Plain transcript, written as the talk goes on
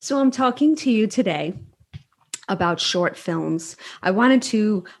So I'm talking to you today about short films. I wanted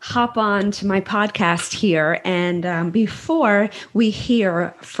to hop on to my podcast here. And before we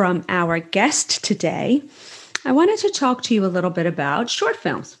hear from our guest today, I wanted to talk to you a little bit about short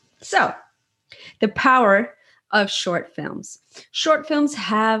films. So, the power of short films. Short films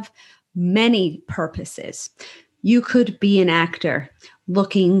have many purposes. You could be an actor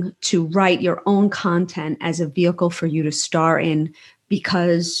looking to write your own content as a vehicle for you to star in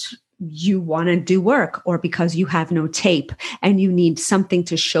because you want to do work or because you have no tape and you need something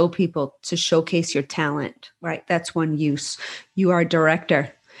to show people to showcase your talent, right? That's one use. You are a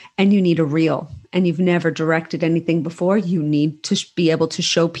director and you need a reel and you've never directed anything before. You need to be able to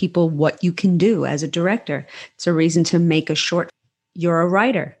show people what you can do as a director. It's a reason to make a short. You're a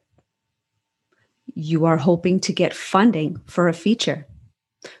writer. You are hoping to get funding for a feature.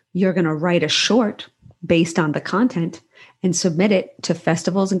 You're going to write a short based on the content and submit it to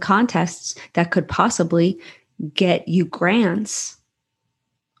festivals and contests that could possibly get you grants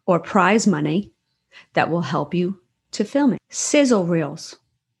or prize money that will help you to film it. Sizzle reels.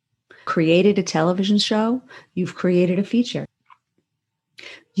 Created a television show, you've created a feature.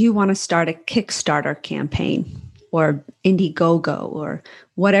 You want to start a Kickstarter campaign or Indiegogo or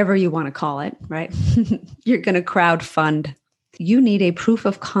whatever you want to call it, right? You're going to crowdfund. You need a proof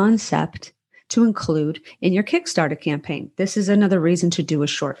of concept to include in your Kickstarter campaign. This is another reason to do a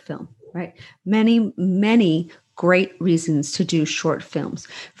short film, right? Many great reasons to do short films.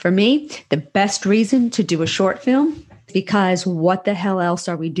 For me, the best reason to do a short film, because what the hell else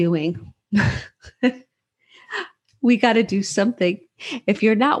are we doing? We got to do something. If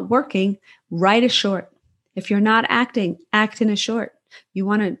you're not working, write a short. If you're not acting, act in a short. You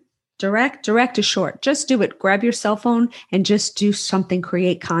want to direct a short. Just do it. Grab your cell phone and just do something,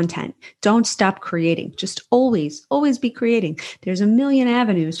 create content. Don't stop creating. Just always be creating. There's a million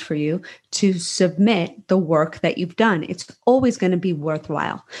avenues for you to submit the work that you've done. It's always going to be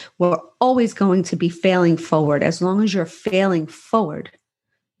worthwhile. We're always going to be failing forward. As long as you're failing forward,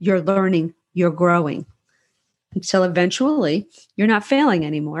 you're learning, you're growing. Until eventually you're not failing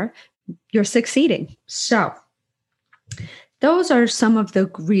anymore. You're succeeding. So those are some of the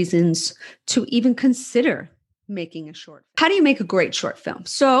reasons to even consider making a short film. How do you make a great short film?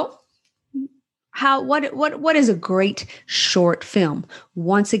 So what is a great short film?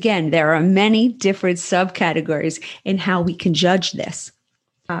 Once again, there are many different subcategories in how we can judge this.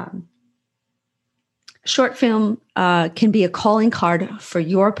 Short film can be a calling card for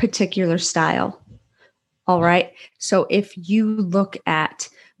your particular style. All right. So if you look at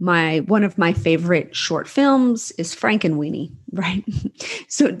one of my favorite short films is Frankenweenie, right?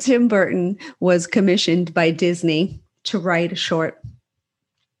 So Tim Burton was commissioned by Disney to write a short.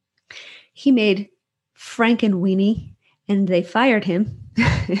 He made Frankenweenie and they fired him.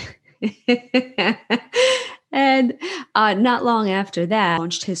 And not long after that,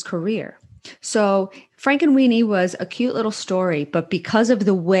 launched his career. So Frankenweenie was a cute little story, but because of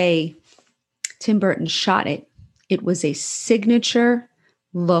the way Tim Burton shot it, it was a signature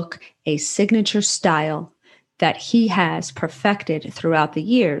look, a signature style that he has perfected throughout the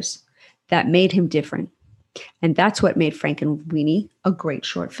years that made him different. And that's what made Frankenweenie a great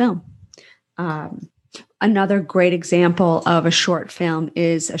short film. Another great example of a short film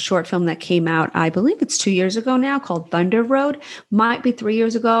is a short film that came out, I believe it's 2 years ago now, called Thunder Road. Might be 3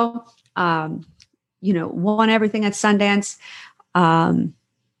 years ago. Won everything at Sundance.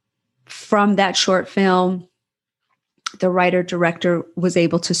 From that short film, the writer-director was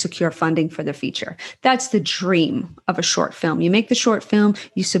able to secure funding for the feature. That's the dream of a short film. You make the short film,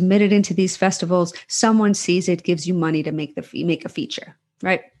 you submit it into these festivals, someone sees it, gives you money to make a feature,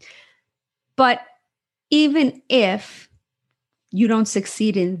 right? But even if you don't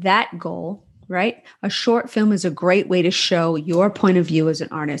succeed in that goal, right? A short film is a great way to show your point of view as an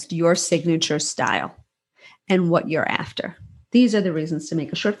artist, your signature style, and what you're after. These are the reasons to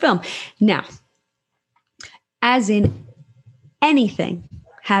make a short film. Now, as in anything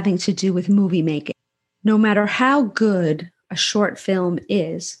having to do with movie making, no matter how good a short film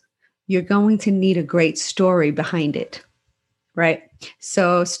is, you're going to need a great story behind it, right?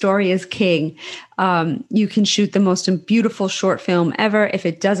 So story is king. You can shoot the most beautiful short film ever. If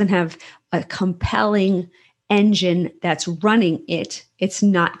it doesn't have a compelling engine that's running it, it's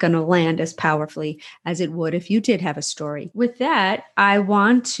not going to land as powerfully as it would if you did have a story. With that, I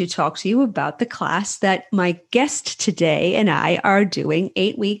want to talk to you about the class that my guest today and I are doing,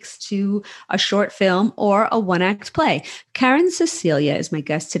 8 weeks to a short film or a one-act play. Karen Cecilia is my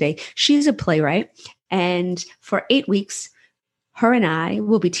guest today. She's a playwright, and for 8 weeks, Her and I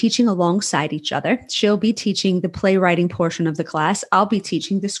will be teaching alongside each other. She'll be teaching the playwriting portion of the class. I'll be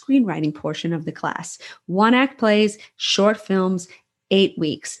teaching the screenwriting portion of the class. 1-act plays, short films, 8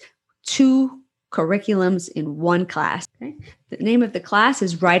 weeks, 2 curriculums in one class. Okay? The name of the class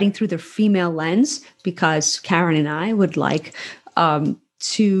is Writing Through the Female Lens, because Karen and I would like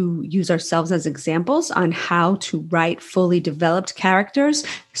to use ourselves as examples on how to write fully developed characters,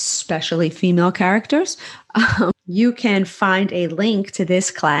 especially female characters. You can find a link to this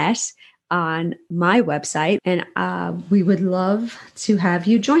class on my website, and we would love to have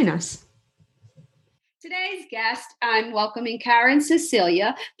you join us. Today's guest, I'm welcoming Karen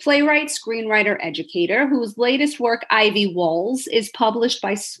Cecilia, playwright, screenwriter, educator, whose latest work, Ivy Walls, is published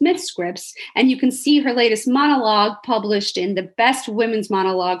by Smith Scripts, and you can see her latest monologue published in the Best Women's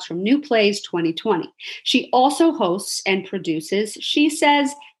Monologues from New Plays 2020. She also hosts and produces She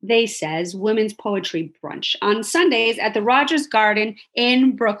Says, They Says, Women's Poetry Brunch on Sundays at the Rogers Garden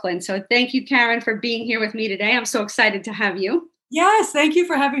in Brooklyn. So thank you, Karen, for being here with me today. I'm so excited to have you. Yes, thank you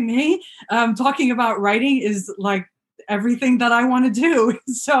for having me. Talking about writing is like everything that I want to do.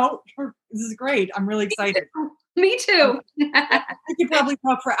 So this is great. I'm really excited. Me too. I could probably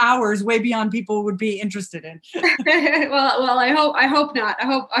talk for hours, way beyond people would be interested in. well, I hope not. I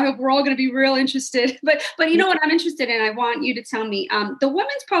hope we're all going to be real interested. But you know what I'm interested in? I want you to tell me the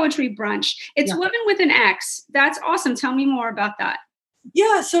Women's Poetry Brunch. It's Women with an X. That's awesome. Tell me more about that.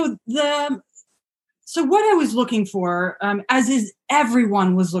 Yeah. So what I was looking for, as is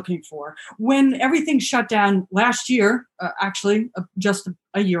everyone was looking for, when everything shut down last year, just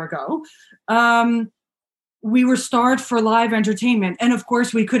a year ago, we were starved for live entertainment. And of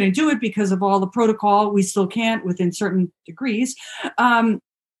course, we couldn't do it because of all the protocol. We still can't within certain degrees.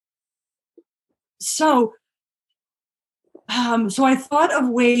 So I thought of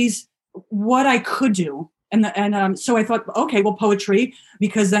ways what I could do. And so I thought, okay, well, poetry,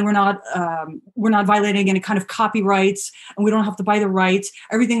 because then we're not violating any kind of copyrights, and we don't have to buy the rights.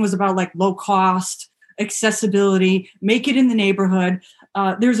 Everything was about like low cost, accessibility, make it in the neighborhood.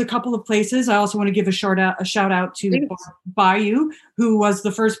 There's a couple of places. I also want to give a shout out to Bayou, who was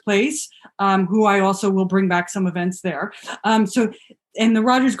the first place, who I also will bring back some events there. And the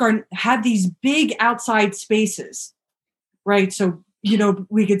Rogers Garden had these big outside spaces, right? So,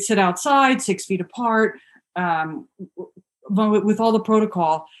 we could sit outside 6 feet apart, with all the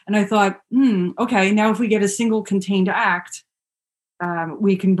protocol. And I thought, okay, now if we get a single contained act,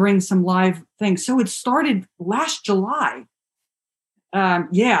 we can bring some live things. So it started last July.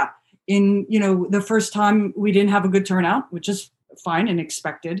 The first time we didn't have a good turnout, which is fine and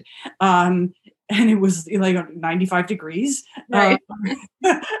expected. And it was like 95 degrees. Right.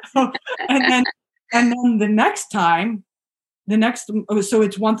 And then the next time, so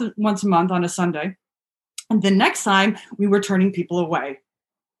it's once a month on a Sunday. And the next time we were turning people away.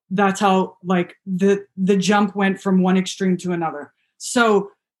 That's how like the jump went from one extreme to another.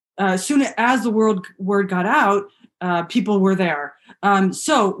 So soon as the word got out, people were there.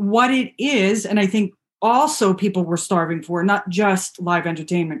 So what it is, and I think also people were starving for, not just live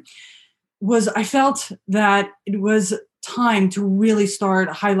entertainment, was I felt that it was time to really start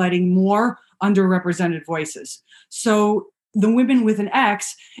highlighting more underrepresented voices. So the Women with an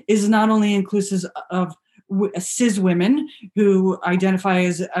X is not only inclusive of cis women who identify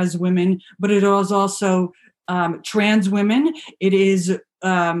as women, but it is also trans women. It is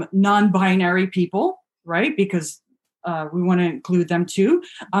non-binary people, right? Because we want to include them too.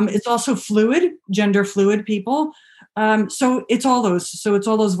 It's also gender fluid people. So it's all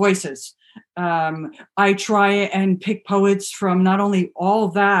those voices. I try and pick poets from not only all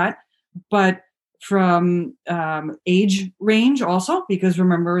that, but from age range also, because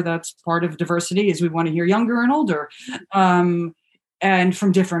remember, that's part of diversity is we want to hear younger and older, and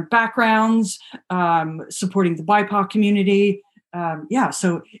from different backgrounds, supporting the BIPOC community.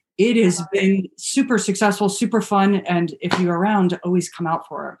 So it has been super successful, super fun. And if you're around, always come out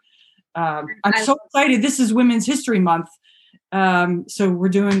for it. I'm so excited. This is Women's History Month. So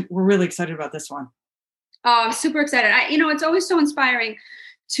we're really excited about this one. Oh, I'm super excited. It's always so inspiring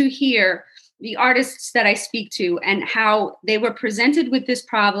to hear the artists that I speak to and how they were presented with this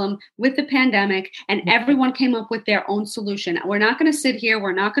problem, with the pandemic, and everyone came up with their own solution. We're not going to sit here.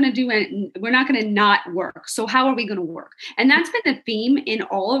 We're not going to do it. We're not going to not work. So how are we going to work? And that's been the theme in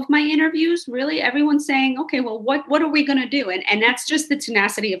all of my interviews. Really, everyone's saying, okay, well, what are we going to do? And that's just the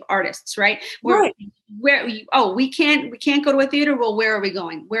tenacity of artists, right? We can't go to a theater. Well, where are we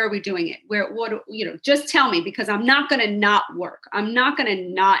going? Where are we doing it? Just tell me, because I'm not going to not work. I'm not going to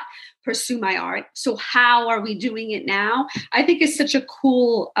not pursue my art. So how are we doing it now? I think it's such a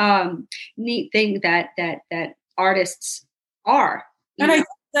cool, neat thing that artists are. And I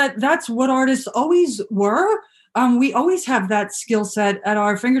think that's what artists always were. We always have that skill set at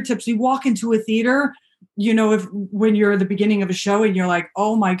our fingertips. You walk into a theater, when you're at the beginning of a show and you're like,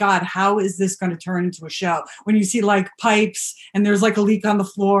 oh my God, how is this going to turn into a show? When you see like pipes and there's like a leak on the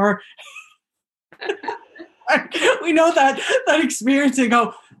floor, we know that experience and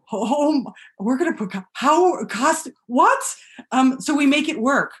go, oh, we're going to put what? So we make it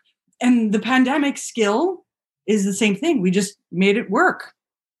work. And the pandemic skill is the same thing. We just made it work.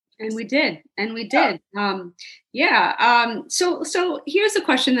 And we did. So here's a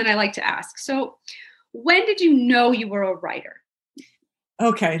question that I like to ask. So when did you know you were a writer?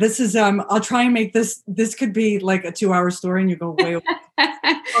 Okay, this is I'll try and make this could be like a 2-hour story and you go way over.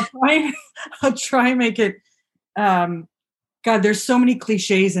 I'll try and make it God, there's so many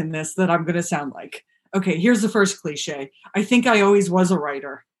cliches in this that I'm going to sound like. Okay, here's the first cliche. I think I always was a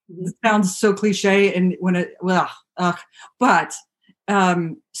writer. It sounds so cliche and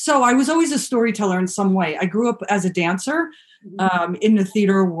so I was always a storyteller in some way. I grew up as a dancer in the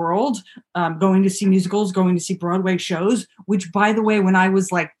theater world, going to see musicals, going to see Broadway shows, which, by the way, when I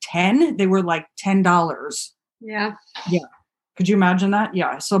was like 10, they were like $10. Yeah. Yeah. Could you imagine that?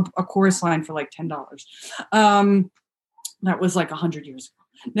 Yeah. So a chorus line for like $10. That was like 100 years ago.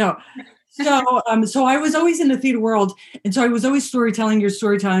 No. So I was always in the theater world. And so I was always storytelling. You're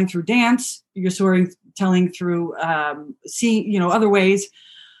storytelling through dance. You're storytelling through, other ways.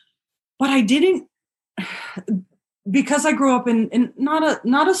 But I didn't, because I grew up in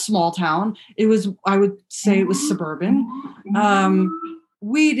not a small town. I would say it was suburban.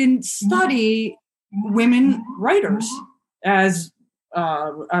 We didn't study women writers as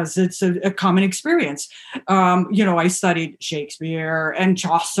it's a common experience. I studied Shakespeare and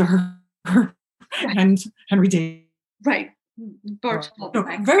Chaucer and Henry David. Right.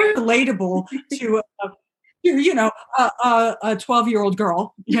 Very relatable to a 12-year-old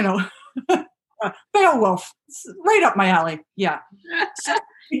girl, Beowulf, right up my alley. Yeah. So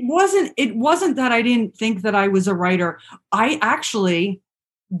it wasn't that I didn't think that I was a writer. I actually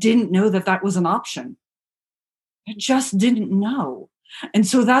didn't know that was an option. I just didn't know. And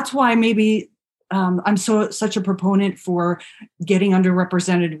so that's why maybe I'm such a proponent for getting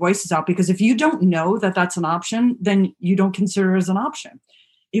underrepresented voices out, because if you don't know that that's an option, then you don't consider it as an option.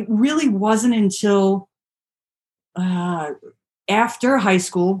 It really wasn't until after high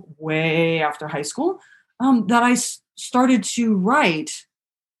school, way after high school, that I started to write.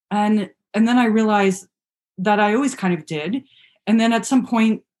 And then I realized that I always kind of did. And then at some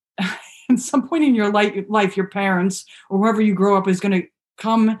point in your life, your parents or whoever you grow up is going to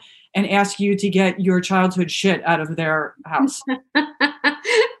come and ask you to get your childhood shit out of their house.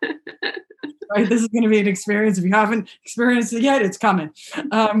 Right? This is going to be an experience. If you haven't experienced it yet, it's coming.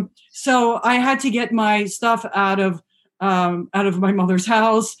 So I had to get my stuff out of my mother's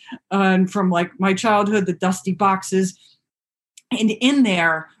house and from like my childhood, the dusty boxes. And in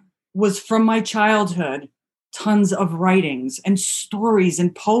there was, from my childhood, tons of writings and stories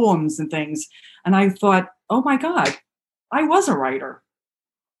and poems and things. And I thought, oh my God, I was a writer.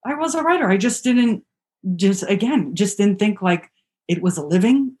 I just didn't think like it was a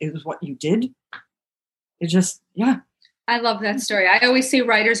living. It was what you did. It just, yeah. I love that story. I always say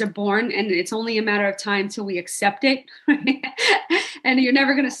writers are born and it's only a matter of time till we accept it. And you're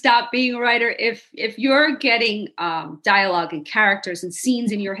never going to stop being a writer. If you're getting dialogue and characters and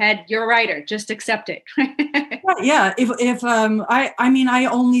scenes in your head, you're a writer. Just accept it. Yeah. If I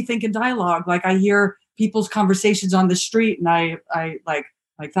only think in dialogue. Like I hear people's conversations on the street and I like,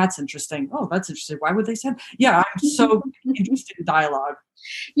 that's interesting. Oh, that's interesting. Why would they say that? Yeah, I'm so interested in dialogue.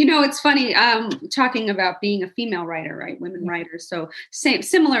 It's funny, talking about being a female writer, right? Women writers. So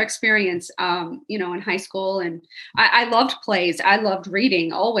similar experience, in high school. And I loved plays. I loved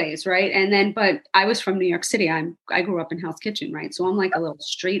reading always, right? But I was from New York City. I grew up in Hell's Kitchen, right? So I'm like a little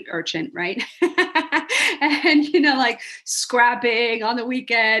street urchin, right? And, like scrapping on the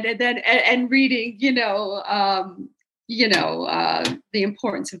weekend and reading, the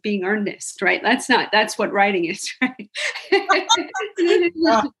importance of being earnest, right? That's what writing is, right? Like,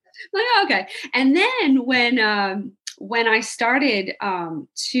 okay. And then when I started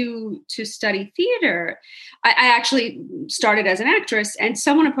to study theater, I actually started as an actress, and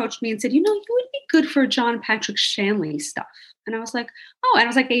someone approached me and said, you would be good for John Patrick Shanley stuff. And I was like, oh, and I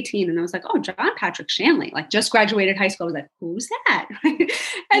was like 18. And I was like, oh, John Patrick Shanley, like just graduated high school. I was like, who's that?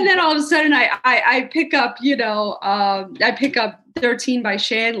 And then all of a sudden I pick up, I pick up 13 by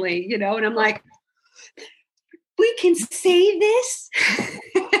Shanley, and I'm like, we can say this?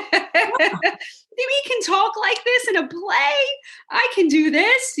 We can talk like this in a play. I can do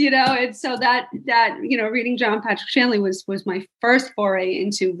this, and so that reading John Patrick Shanley was my first foray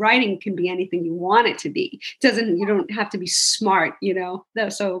into writing. Can be anything you want it to be. You don't have to be smart,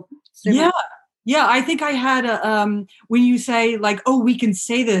 so yeah, I think I had when you say like, oh, we can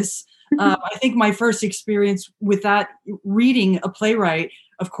say this, I think my first experience with that reading a playwright,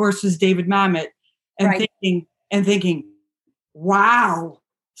 of course, was David Mamet, and right. thinking, wow,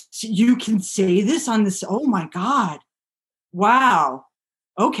 you can say this on this. Oh my God. Wow.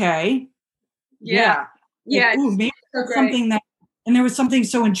 Okay. Yeah. Yeah. Maybe that's something and there was something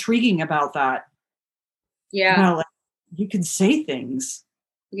so intriguing about that. Yeah. About, like, you can say things.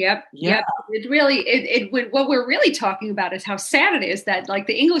 Yep. Yeah. Yep. It really, what we're really talking about is how sad it is that like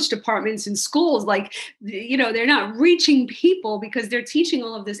the English departments in schools, like, they're not reaching people because they're teaching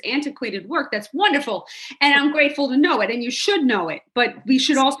all of this antiquated work. That's wonderful. And I'm grateful to know it. And you should know it, but we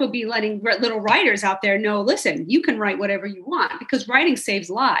should also be letting little writers out there know, listen, you can write whatever you want because writing saves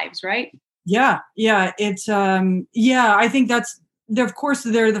lives, right? Yeah. Yeah. It's, I think of course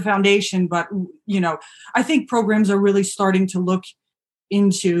they're the foundation, but I think programs are really starting to look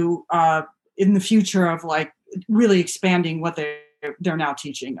into in the future of like really expanding what they're now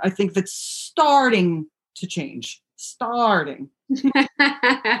teaching. I think that's starting to change. Right.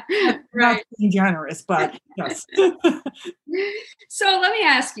 Not being generous, but yes. So let me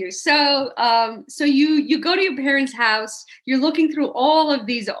ask you. So you go to your parents' house. You're looking through all of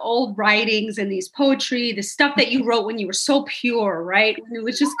these old writings and these poetry, the stuff that you wrote when you were so pure, right? When it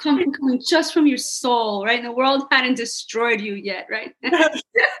was just coming just from your soul, right? And the world hadn't destroyed you yet, right?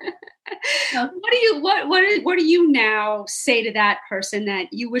 What do you now say to that person that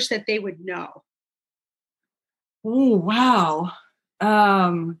you wish that they would know? Oh, wow.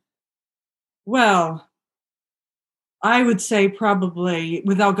 Well, I would say probably,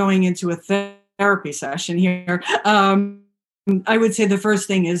 without going into a therapy session here, I would say the first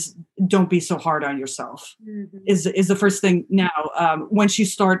thing is don't be so hard on yourself. Mm-hmm. Is the first thing now. Once you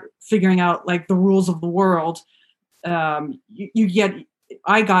start figuring out like the rules of the world, I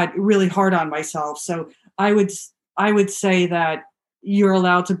got really hard on myself. So I would say that you're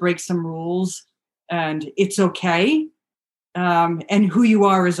allowed to break some rules and it's okay. And who you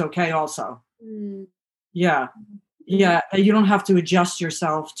are is okay also. Mm-hmm. Yeah. Yeah. You don't have to adjust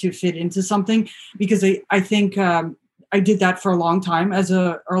yourself to fit into something, because I think I did that for a long time as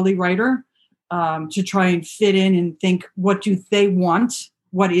a early writer, to try and fit in and think, what do they want?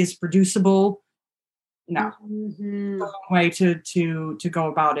 What is producible? No. Mm-hmm. The wrong way to go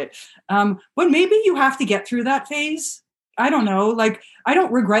about it. But maybe you have to get through that phase. I don't know. Like, I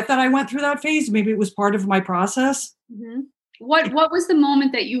don't regret that I went through that phase. Maybe it was part of my process. Mm-hmm. What was the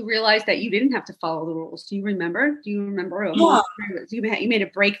moment that you realized that you didn't have to follow the rules? Do you remember? You made a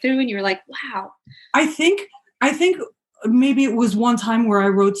breakthrough and you were like, wow. I think maybe it was one time where I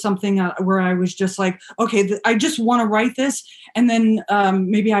wrote something where I was just like, okay, I just want to write this. And then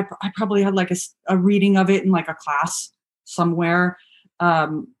maybe I probably had like a reading of it in like a class somewhere,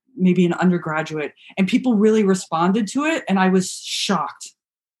 maybe an undergraduate, and people really responded to it. And I was shocked.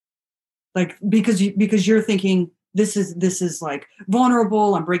 Like, because you're thinking, this is like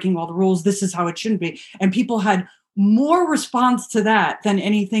vulnerable. I'm breaking all the rules. This is how it shouldn't be. And people had more response to that than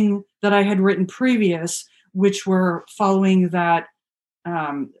anything that I had written previous, which were following that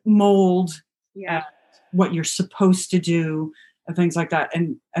mold, what you're supposed to do and things like that.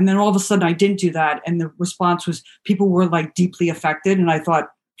 And then all of a sudden I didn't do that. And the response was people were like deeply affected. And I thought,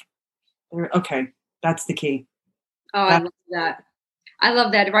 okay, that's the key. Oh, I love that. I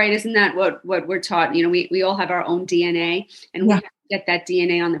love that. Right. Isn't that what we're taught? We all have our own DNA, and we have to get that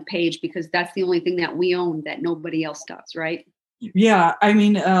DNA on the page because that's the only thing that we own that nobody else does. Right. Yeah. I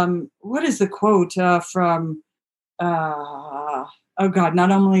mean, what is the quote from, oh God, not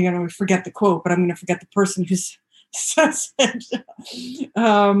only going to forget the quote, but I'm going to forget the person who says it.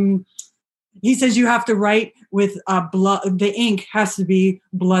 He says you have to write with blood. The ink has to be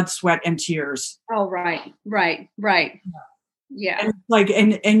blood, sweat, and tears. Oh, right. Yeah.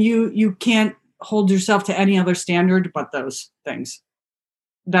 And you can't hold yourself to any other standard but those things.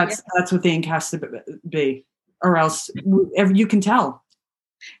 That's what the ink has to be, or else you can tell.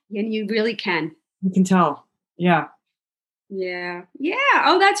 And you really can. You can tell. Yeah. Yeah.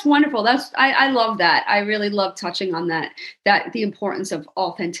 Oh, that's wonderful. I love that. I really love touching on that the importance of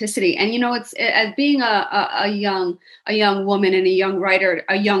authenticity. And it's as being a young woman and a young writer,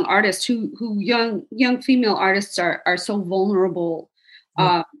 a young artist who young female artists are so vulnerable.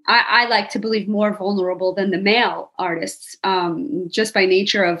 I like to believe more vulnerable than the male artists, just by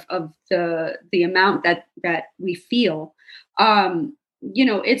nature of the amount that we feel.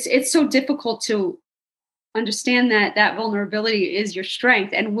 It's so difficult understand that that vulnerability is your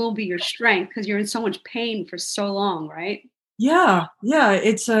strength and will be your strength because you're in so much pain for so long, right? Yeah, yeah.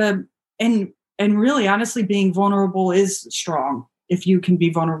 It's and really, honestly, being vulnerable is strong. If you can be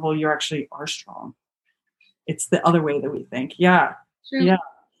vulnerable, you actually are strong. It's the other way that we think. Yeah, True. yeah.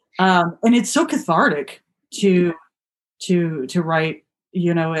 And it's so cathartic to write,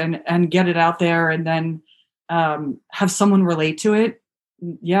 and get it out there, and then have someone relate to it.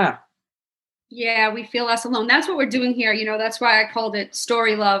 Yeah. Yeah, we feel less alone. That's what we're doing here. That's why I called it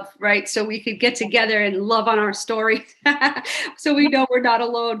Story Love, right? So we could get together and love on our story. So we know we're not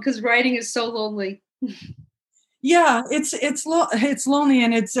alone because writing is so lonely. Yeah, it's lonely,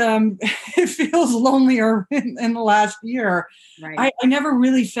 and it's it feels lonelier in the last year. Right. I never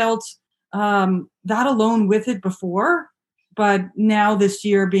really felt that alone with it before, but now this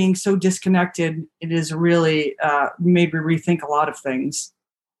year being so disconnected, it has really made me rethink a lot of things.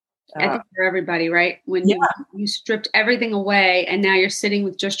 I think for everybody, right? When you stripped everything away and now you're sitting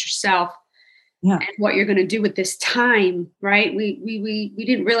with just yourself and what you're going to do with this time, right? We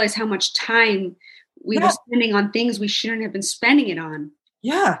didn't realize how much time we were spending on things we shouldn't have been spending it on.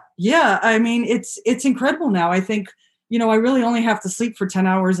 Yeah. Yeah. I mean, it's incredible now. I think, I really only have to sleep for 10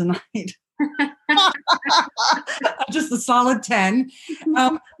 hours a night. Just a solid 10.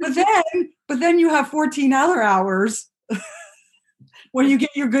 But then you have 14 other hours when you get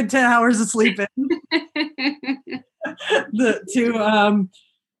your good 10 hours of sleep in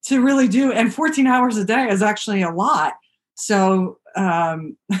to really do. And 14 hours a day is actually a lot. So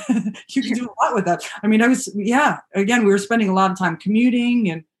you can do a lot with that. I mean, again, we were spending a lot of time commuting,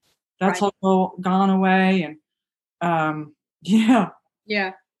 and that's all gone away. And Yeah.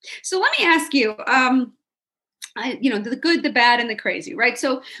 So let me ask you, the good, the bad, and the crazy, right?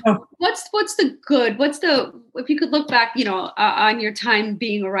 So what's the good? If you could look back, on your time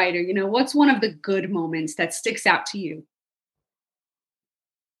being a writer, what's one of the good moments that sticks out to you?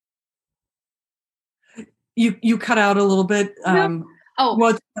 You cut out a little bit.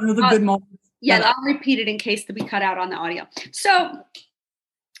 What's one of the good moments? Yeah, I'll repeat it in case to be cut out on the audio. So,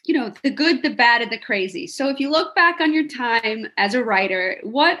 the good, the bad, and the crazy. So if you look back on your time as a writer,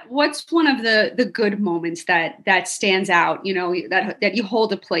 what's one of the good moments that stands out, that you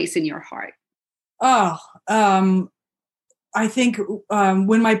hold a place in your heart? Oh, I think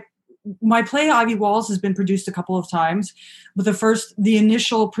when my play Ivy Walls has been produced a couple of times, but the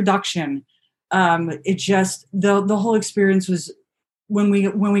initial production, it just the whole experience was when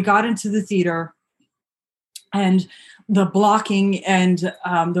we got into the theater, and the blocking and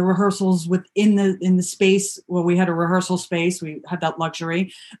the rehearsals within the space. Well, we had a rehearsal space, we had that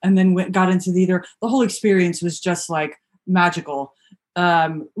luxury, and then got into theater. The whole experience was just like magical.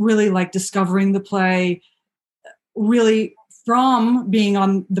 Really like discovering the play, really from being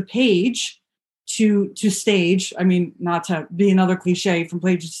on the page to stage. I mean, not to be another cliche, from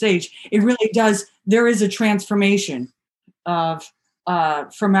page to stage, it really does. There is a transformation of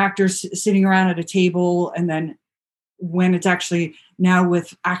from actors sitting around at a table, and then when it's actually now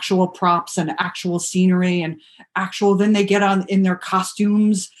with actual props and actual scenery and then they get on in their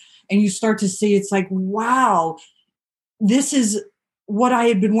costumes, and you start to see, it's like, wow, this is what I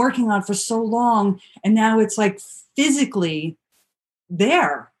had been working on for so long. And now it's like physically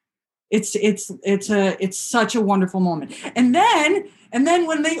there. It's such a wonderful moment. And then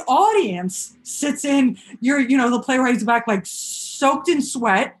when the audience sits in, the playwright's back, like soaked in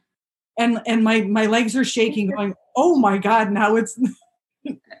sweat, and my legs are shaking, going, oh my God, now it's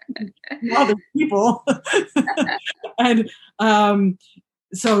other people. And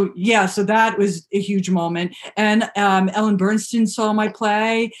so that was a huge moment. And Ellen Bernstein saw my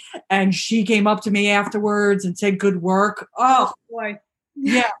play, and she came up to me afterwards and said, good work. Oh boy.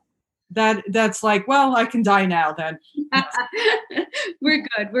 Yeah. That's like, well, I can die now then. We're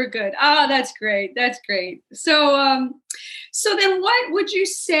good. Oh, that's great. So then what would you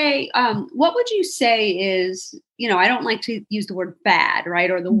say is, I don't like to use the word bad, right?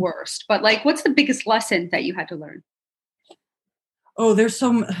 Or the worst, but like, what's the biggest lesson that you had to learn? Oh, there's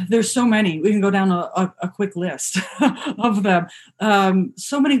so many. We can go down a quick list of them.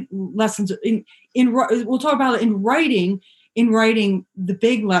 So many lessons we'll talk about it in writing. In writing, the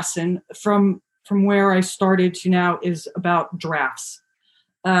big lesson from where I started to now is about drafts.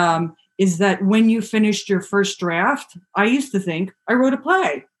 Is that when you finished your first draft, I used to think I wrote a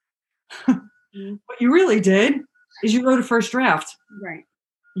play. What you really did is you wrote a first draft. Right.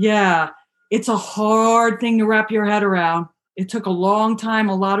 Yeah. It's a hard thing to wrap your head around. It took a long time,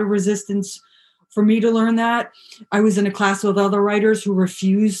 a lot of resistance for me to learn that. I was in a class with other writers who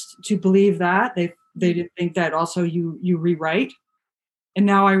refused to believe that. They didn't think that also you rewrite. And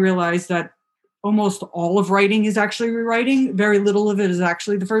now I realize that almost all of writing is actually rewriting. Very little of it is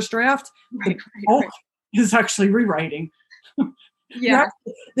actually the first draft. Right, Bulk is actually rewriting. Yeah.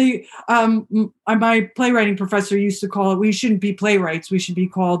 My playwriting professor used to call it, we shouldn't be playwrights, we should be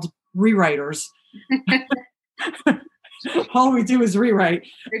called rewriters. All we do is rewrite.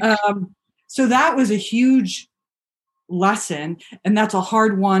 So that was a huge lesson, and that's a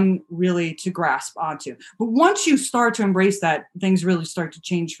hard one really to grasp onto. But once you start to embrace that, things really start to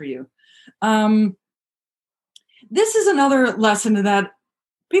change for you. This is another lesson that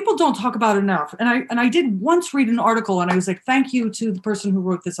people don't talk about enough. And I did once read an article, and I was like, thank you to the person who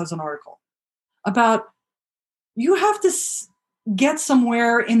wrote this as an article, about you have to get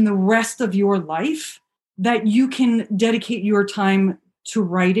somewhere in the rest of your life that you can dedicate your time to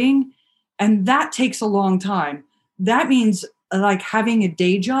writing. And that takes a long time. That means like having a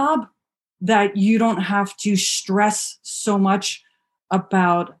day job that you don't have to stress so much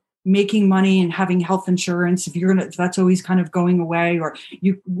about making money and having health insurance. If that's always kind of going away, or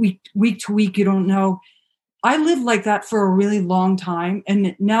you week to week, you don't know. I lived like that for a really long time.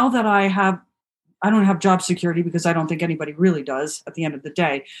 And now that I don't have job security, because I don't think anybody really does at the end of the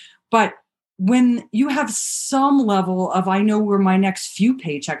day. But when you have some level of, I know where my next few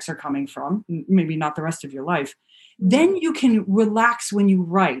paychecks are coming from, maybe not the rest of your life, then you can relax when you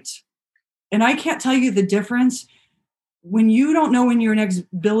write. And I can't tell you the difference when you don't know when your next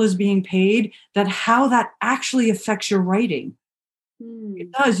bill is being paid, that how that actually affects your writing.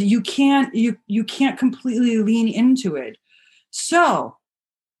 It does. You can't completely lean into it. So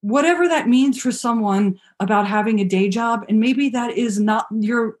whatever that means for someone about having a day job, and maybe that is not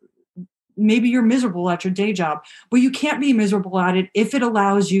maybe you're miserable at your day job, but you can't be miserable at it if it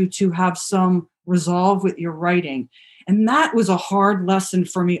allows you to have some resolve with your writing. And that was a hard lesson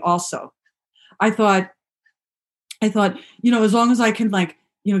for me also. I thought, as long as I can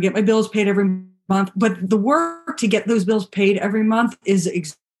get my bills paid every month, but the work to get those bills paid every month is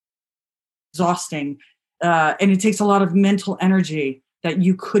exhausting. And it takes a lot of mental energy that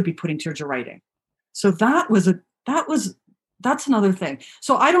you could be putting towards your writing. So that's another thing.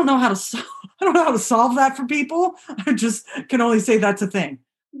 So I don't know how to solve that for people. I just can only say that's a thing.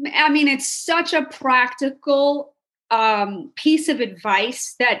 I mean, it's such a practical piece of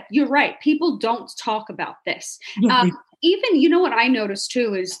advice that you're right. People don't talk about this. Even, what I noticed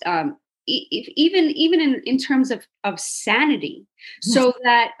too is even in terms of sanity, so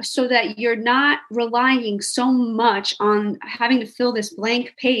that you're not relying so much on having to fill this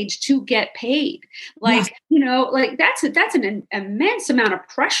blank page to get paid. That's an immense amount of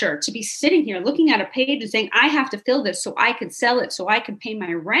pressure to be sitting here looking at a page and saying, I have to fill this so I can sell it, so I can pay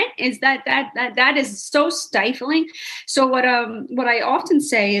my rent. Is that is so stifling. So what I often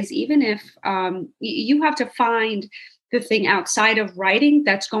say is, even if you have to find the thing outside of writing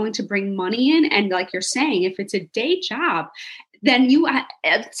that's going to bring money in. And like you're saying, if it's a day job, then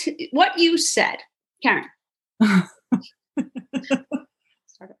what you said, Karen,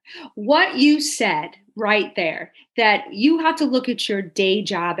 what you said right there, that you have to look at your day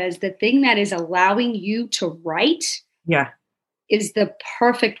job as the thing that is allowing you to write. Yeah. Is the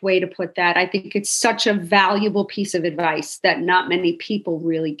perfect way to put that. I think it's such a valuable piece of advice that not many people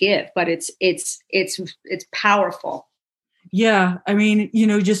really give, but it's powerful. Yeah. I mean,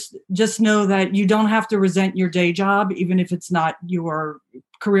 just know that you don't have to resent your day job, even if it's not your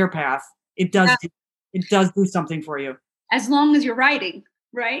career path. It does do something for you. As long as you're writing,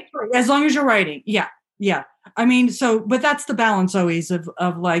 right? As long as you're writing. Yeah. Yeah. I mean, but that's the balance always of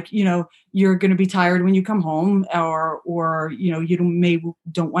you're going to be tired when you come home, or you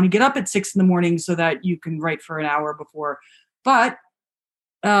don't want to get up at 6 a.m. so that you can write for an hour before, but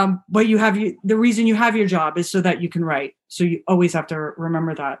you have the reason you have your job is so that you can write. So you always have to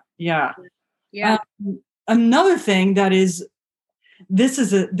remember that. Yeah. Yeah. Another thing that is, this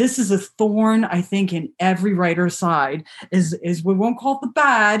is a thorn, I think, in every writer's side is we won't call it the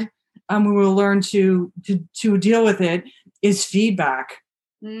bad. We will learn to deal with it, is feedback.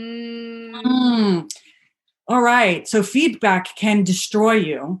 All right. So feedback can destroy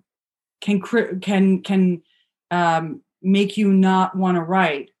you, can make you not want to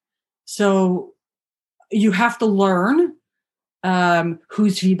write. So you have to learn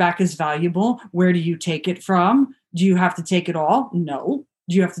whose feedback is valuable. Where do you take it from? Do you have to take it all? No.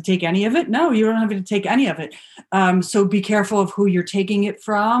 Do you have to take any of it? No, you don't have to take any of it. So be careful of who you're taking it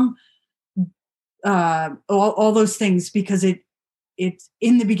from. All those things, because it's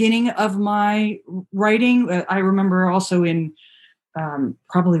in the beginning of my writing. I remember also in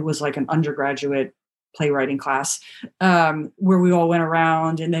probably was like an undergraduate playwriting class where we all went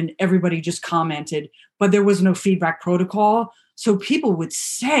around and then everybody just commented, but there was no feedback protocol. So people would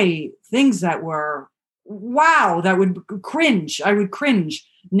say things that were, wow, that would cringe. I would cringe.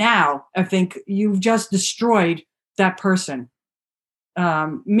 Now I think you've just destroyed that person.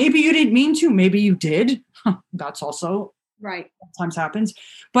 Maybe you didn't mean to, maybe you did. That's also Right. sometimes happens.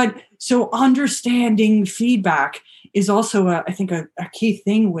 But so understanding feedback is also, I think, a key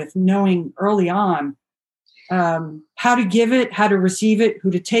thing with knowing early on how to give it, how to receive it, who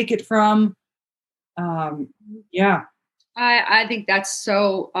to take it from. Yeah. I think that's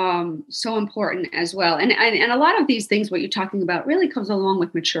so so important as well, and a lot of these things, what you're talking about, really comes along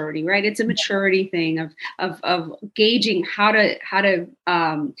with maturity, right? It's a maturity thing of gauging how to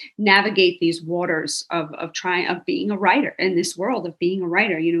navigate these waters of being a writer in this world of being a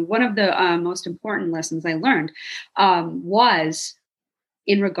writer. You know, one of the most important lessons I learned was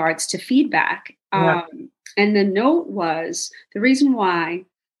in regards to feedback, and the note was the reason why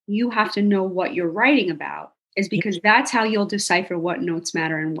you have to know what you're writing about is because that's how you'll decipher what notes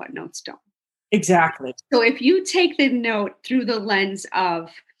matter and what notes don't. Exactly. So if you take the note through the lens of,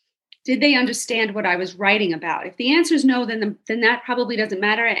 did they understand what I was writing about? If the answer is no, then that probably doesn't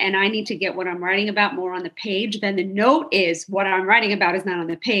matter. And I need to get what I'm writing about more on the page. Then the note is what I'm writing about is not on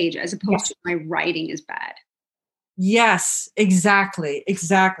the page, as opposed to my writing is bad. Yes, exactly.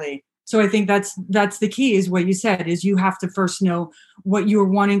 Exactly. So I think that's the key, is what you said, is you have to first know what you're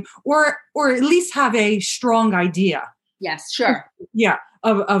wanting, or at least have a strong idea. Yes, sure. Yeah,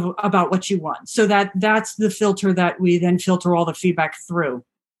 of about what you want. So that's the filter that we then filter all the feedback through.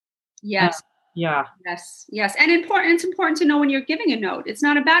 Yes. Yeah. Yes. And it's important to know when you're giving a note. It's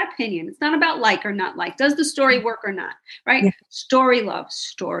not about opinion. It's not about like or not like. Does the story work or not? Right? Yeah. Story love.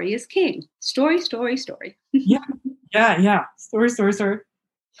 Story is king. Story. Yeah. Story.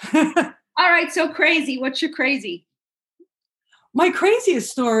 All right. So crazy. What's your crazy? My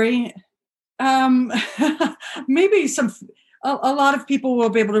craziest story, maybe a lot of people will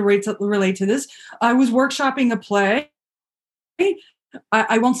be able to relate to this. I was workshopping a play.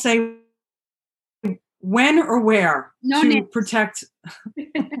 I won't say when or where to protect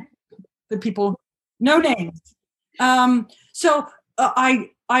the people. No names. So I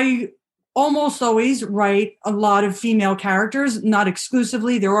almost always write a lot of female characters, not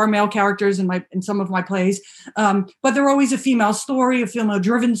exclusively. There are male characters in some of my plays, but they're always a female story, a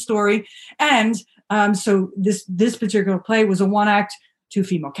female-driven story. And so this particular play was a one-act, 2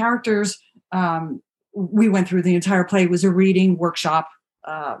 female characters. We went through the entire play. It was a reading workshop,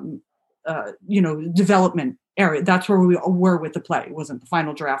 development area. That's where we were with the play. It wasn't the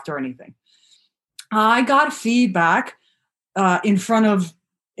final draft or anything. I got feedback in front of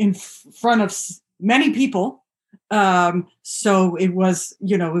many people. So it was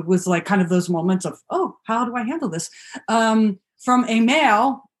like kind of those moments of, oh, how do I handle this? From a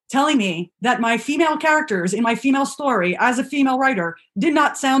male telling me that my female characters in my female story as a female writer did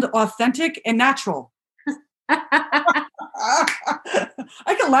not sound authentic and natural. I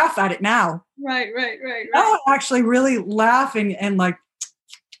can laugh at it now. Right. I actually really laugh and like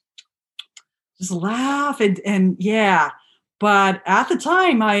just laugh and yeah. But at the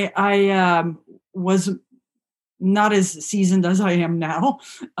time, I was not as seasoned as I am now.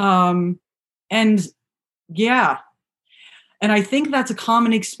 And yeah. And I think that's a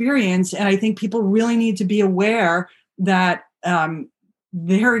common experience. And I think people really need to be aware that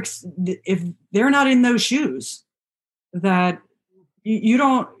if they're not in those shoes, that you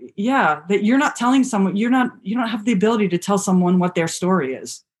don't, that you're not telling someone, you don't have the ability to tell someone what their story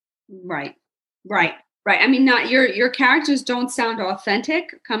is. Right. I mean, not your characters don't sound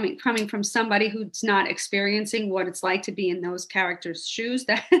authentic coming from somebody who's not experiencing what it's like to be in those characters' shoes.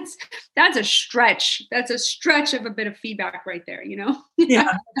 That's a stretch. That's a stretch of a bit of feedback right there, you know?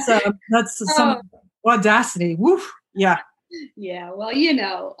 Yeah, that's some audacity. Woof. Yeah. Yeah. Well,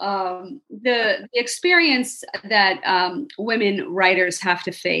 the experience that women writers have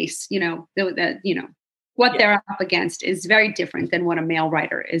to face, what they're up against is very different than what a male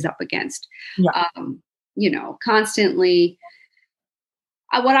writer is up against. Yeah. Constantly,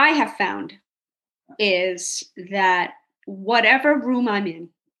 what I have found is that whatever room I'm in,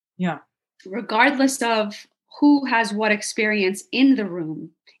 regardless of who has what experience in the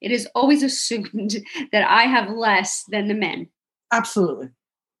room, it is always assumed that I have less than the men. Absolutely.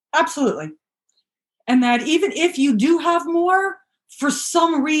 And that even if you do have more, for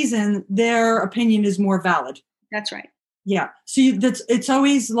some reason, their opinion is more valid. That's right. Yeah. So it's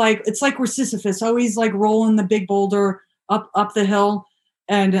always like, it's like we're Sisyphus, always like rolling the big boulder up the hill.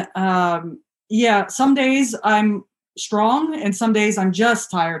 And some days I'm strong and some days I'm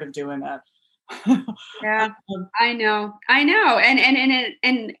just tired of doing that. Yeah, I know.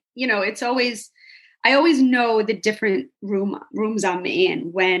 And it's always, I always know the different rooms I'm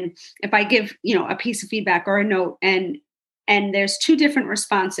in when, if I give, a piece of feedback or a note, and there's two different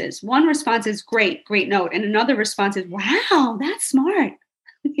responses. One response is great note. And another response is, wow, that's smart.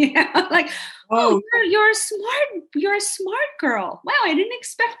 Like, oh, you're a smart girl. Wow, I didn't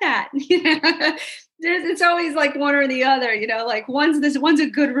expect that. It's always like one or the other, like one's a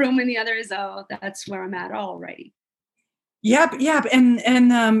good room and the other is, oh, that's where I'm at already. Yep.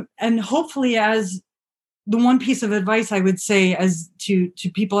 And hopefully, as the one piece of advice I would say as to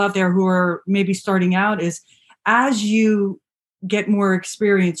people out there who are maybe starting out is, as you get more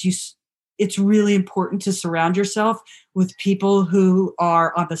experience, it's really important to surround yourself with people who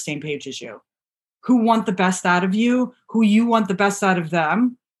are on the same page as you, who want the best out of you, who you want the best out of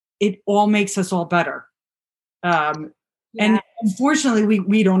them. It all makes us all better. And unfortunately,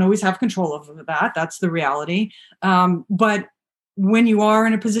 we don't always have control over that. That's the reality. But when you are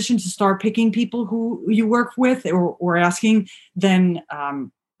in a position to start picking people who you work with or asking, then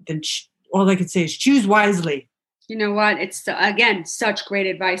all I could say is choose wisely. You know what? It's, again, such great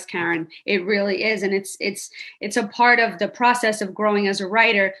advice, Karen. It really is. And it's a part of the process of growing as a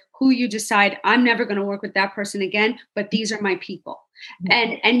writer, who you decide, I'm never going to work with that person again, but these are my people.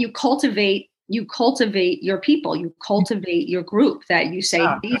 And you cultivate your people, you cultivate your group that you say,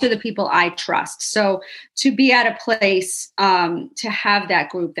 these are the people I trust. So to be at a place, to have that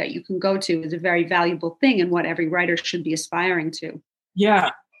group that you can go to is a very valuable thing, and what every writer should be aspiring to.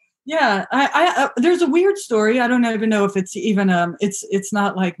 Yeah. Yeah, I there's a weird story. I don't even know if it's even it's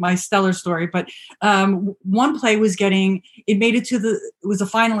not like my stellar story, but one play was it made it it was a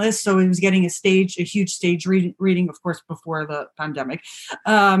finalist, so it was getting a huge stage reading, of course, before the pandemic,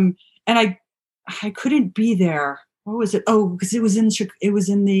 and I couldn't be there. What was it? Oh, because it was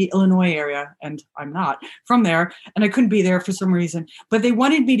in the Illinois area, and I'm not from there, and I couldn't be there for some reason. But they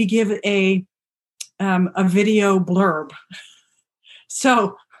wanted me to give a video blurb,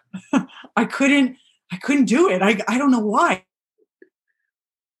 so I couldn't do it. I don't know why.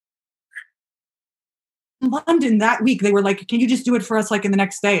 In London that week, they were like, "Can you just do it for us like in the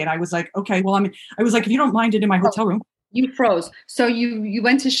next day?" And I was like, "Okay." Well, I was like, "If you don't mind it in my hotel room." You froze. So you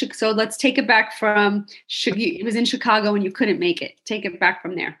went to Chicago. So let's take it back from. It was in Chicago and you couldn't make it. Take it back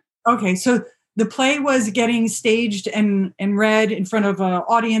from there. Okay, so the play was getting staged and read in front of an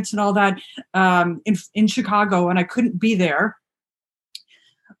audience and all that in Chicago, and I couldn't be there.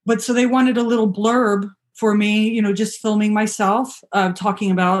 But so they wanted a little blurb for me, just filming myself,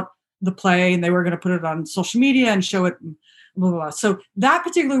 talking about the play, and they were going to put it on social media and show it. Blah, blah, blah. So that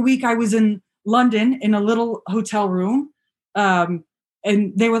particular week I was in London in a little hotel room. And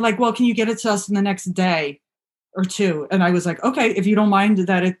they were like, well, can you get it to us in the next day or two? And I was like, okay, if you don't mind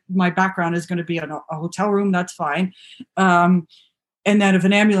that my background is going to be in a hotel room, that's fine. And then if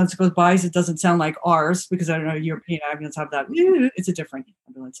an ambulance goes by, it doesn't sound like ours, because I don't know, European ambulance have that. It's a different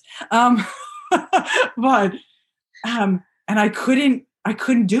ambulance. But and I couldn't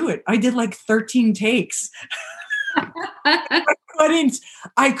do it. I did like 13 takes. I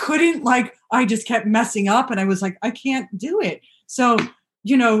couldn't I just kept messing up, and I was like, I can't do it. So,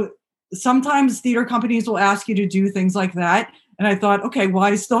 sometimes theater companies will ask you to do things like that. And I thought, okay, well,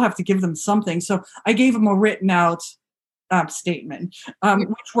 I still have to give them something. So I gave them a written out statement,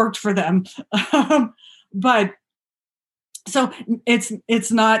 which worked for them. But so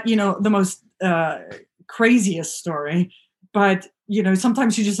it's not, the most craziest story, but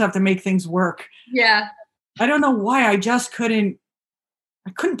sometimes you just have to make things work. Yeah. I don't know why I couldn't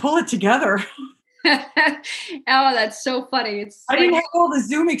pull it together. Oh, that's so funny. I didn't have all the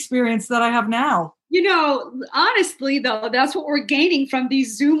Zoom experience that I have now. Honestly, though, that's what we're gaining from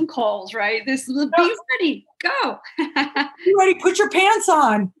these Zoom calls, right? Be ready, go. Be ready, put your pants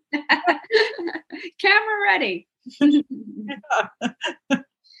on. Camera ready.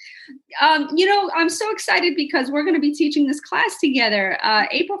 I'm so excited because we're going to be teaching this class together.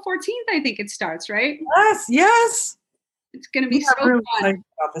 April 14th, I think it starts, right? Yes. It's going to be so really fun. Excited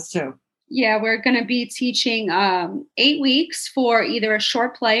about this too. Yeah, we're going to be teaching 8 weeks for either a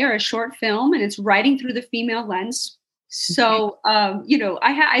short play or a short film, and it's writing through the female lens. So,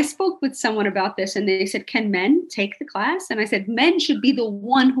 I spoke with someone about this, and they said, can men take the class? And I said, men should be the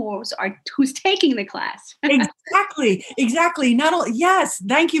one who's taking the class. Exactly. Yes.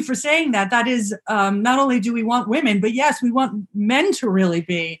 Thank you for saying that. That is, not only do we want women, but yes, we want men to really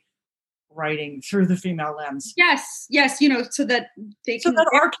be writing through the female lens. Yes. So that they so that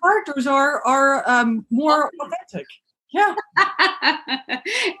our characters are more authentic. Yeah.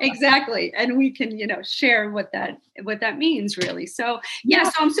 Exactly. And we can, share what that means really. So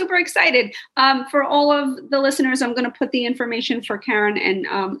so I'm super excited. For all of the listeners, I'm going to put the information for Karen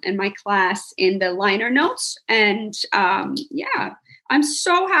and my class in the liner notes. And I'm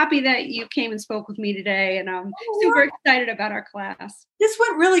so happy that you came and spoke with me today. And I'm super excited about our class. This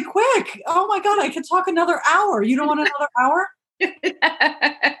went really quick. Oh my God, I could talk another hour. You don't want another hour?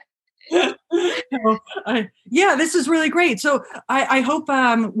 This is really great. So I hope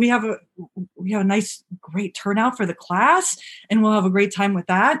we have a nice, great turnout for the class, and we'll have a great time with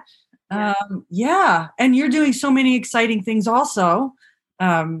that. And you're doing so many exciting things also.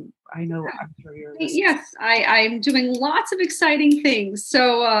 I know. I'm sure you're. Yes, I'm doing lots of exciting things.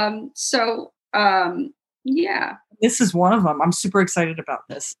 So this is one of them. I'm super excited about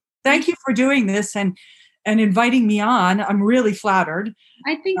this. Thank you for doing this and inviting me on. I'm really flattered.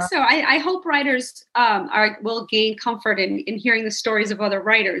 I think so. I hope writers will gain comfort in hearing the stories of other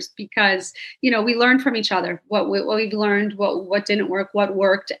writers, because we learn from each other what we've learned, what didn't work, what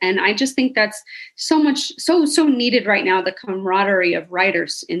worked, and I just think that's so needed right now. The camaraderie of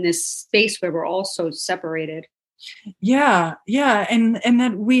writers in this space where we're all so separated. Yeah, and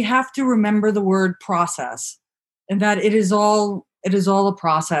that we have to remember the word process, and that it is all a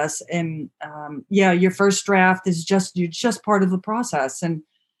process. And your first draft is just part of the process. And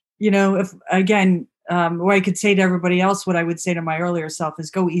if again, what I could say to everybody else, what I would say to my earlier self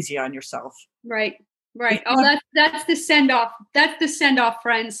is go easy on yourself. Right. Oh, that's the send off. That's the send off,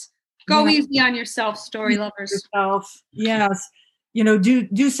 friends. Go easy on yourself, story lovers. Yourself. Yes.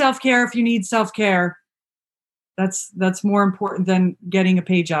 Do self-care if you need self-care. That's more important than getting a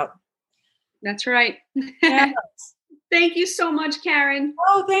page out. That's right. Yes. Thank you so much, Karen.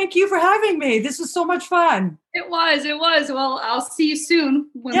 Oh, thank you for having me. This was so much fun. It was. Well, I'll see you soon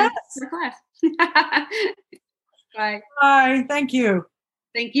when we start class. Bye. Bye. Thank you.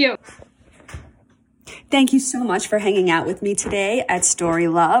 Thank you. Thank you so much for hanging out with me today at Story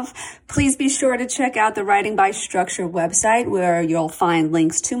Love. Please be sure to check out the Writing by Structure website, where you'll find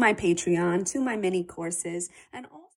links to my Patreon, to my mini courses, and all